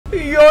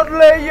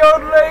Yodelay,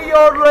 yodelay,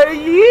 yodelay,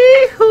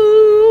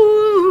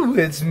 yee-hoo!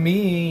 It's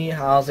me.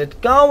 How's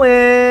it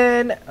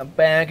going? I'm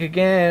back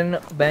again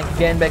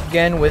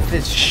with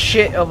this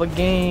shit of a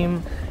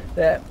game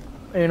that,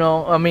 you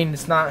know, I mean,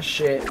 it's not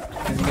shit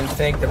because you can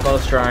thank the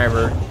bus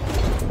driver,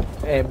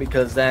 and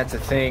because that's a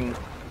thing,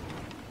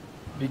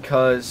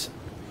 because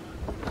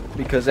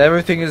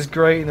everything is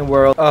great in the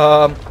world.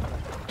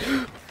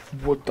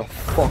 What the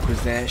fuck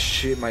was that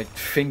shit? My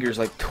fingers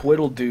like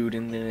twiddle dude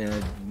and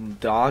then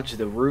dodge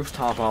the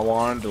rooftop I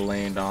wanted to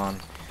land on.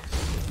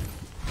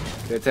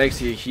 That's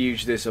actually a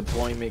huge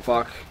disappointment.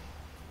 Fuck.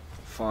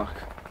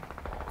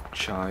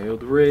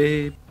 Child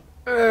rape.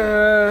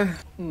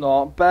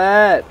 Not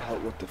bad. Oh,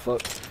 what the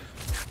fuck?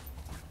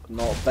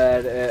 Not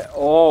bad at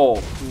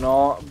all.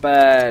 Not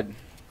bad.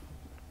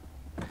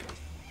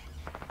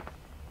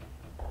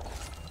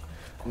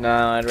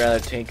 Nah, I'd rather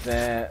take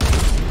that.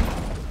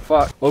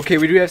 Fuck. Okay,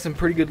 we do have some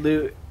pretty good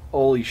loot.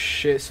 Holy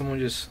shit, someone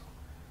just...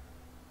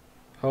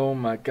 Oh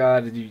my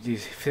god, did you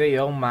say,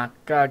 oh my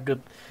god,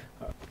 good...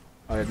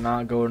 I did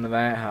not go into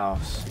that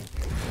house.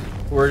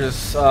 We're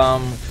just,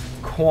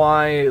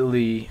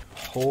 quietly...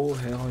 Oh,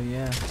 hell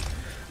yeah.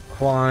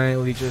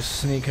 Quietly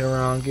just sneaking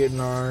around, getting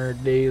our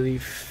daily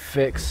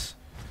fix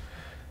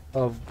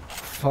of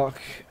fuck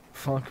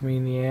me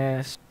in the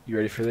ass. You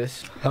ready for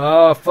this?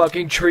 Oh,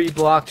 fucking tree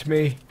blocked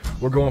me.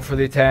 We're going for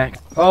the attack.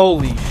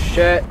 Holy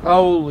shit.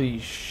 Holy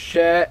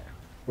shit.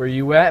 Where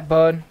you at,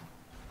 bud?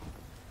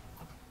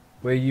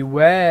 Where you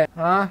at?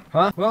 Huh?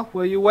 Huh? Well,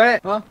 where you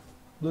at? Huh?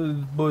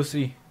 Little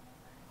pussy.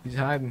 He's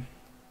hiding.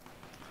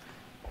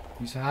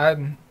 He's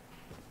hiding.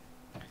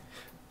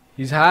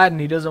 He's hiding.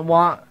 He doesn't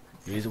want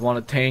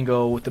to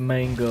tango with the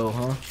mango,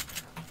 huh?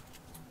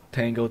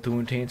 Tango too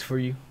intense for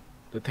you?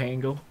 The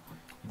tango?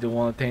 You don't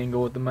want to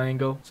tango with the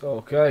mango? It's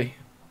okay.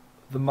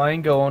 The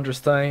mango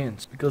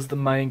understands, because the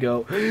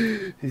mango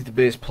is the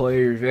best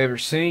player you've ever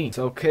seen. It's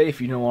okay if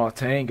you don't want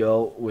to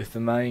tango with the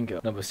mango.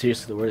 No, but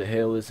seriously, where the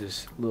hell is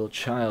this little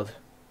child?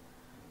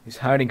 He's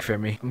hiding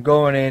from me. I'm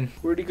going in.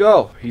 Where'd he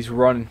go? He's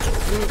running.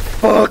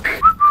 Fuck!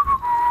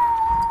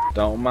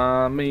 Don't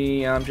mind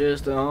me, I'm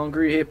just a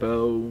hungry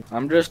hippo.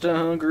 I'm just a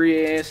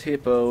hungry ass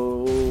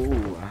hippo.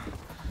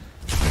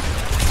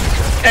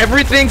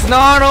 Everything's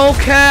not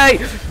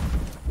okay!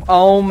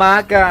 Oh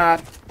my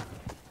god.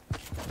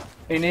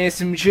 An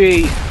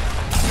SMG.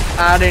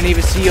 I didn't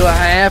even see what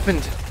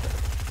happened.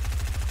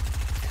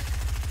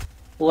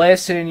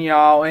 Listen,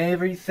 y'all,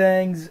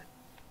 everything's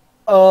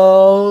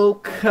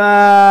okay.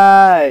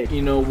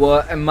 You know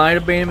what? It might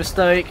have been a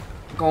mistake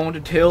going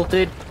to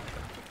Tilted,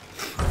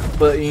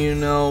 but you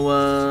know,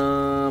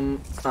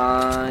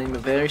 I'm a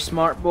very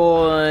smart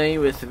boy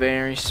with a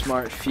very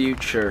smart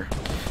future.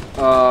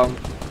 You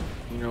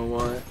know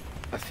what?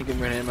 I think I'm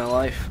gonna end my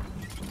life.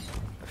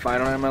 If I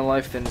don't end my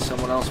life, then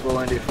someone else will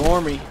end it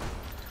for me.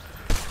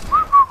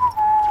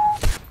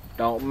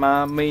 Don't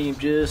mind me, I'm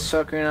just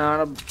sucking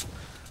on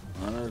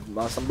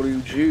some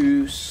blue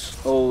juice.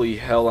 Holy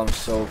hell, I'm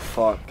so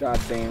fucked. God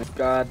damn it.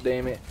 God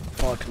damn it.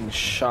 Fucking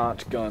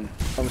shotgun.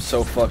 I'm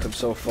so fucked. I'm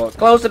so fucked.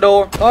 Close the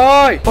door.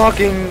 Oi!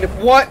 Fucking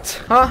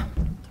what? Huh?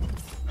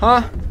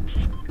 Huh?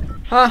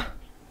 Huh?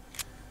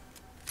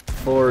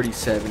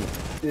 47.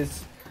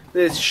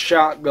 This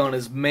shotgun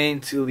is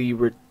mentally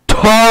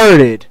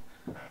retarded.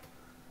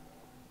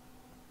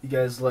 You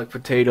guys like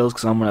potatoes?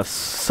 Because I'm gonna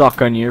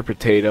suck on your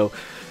potato.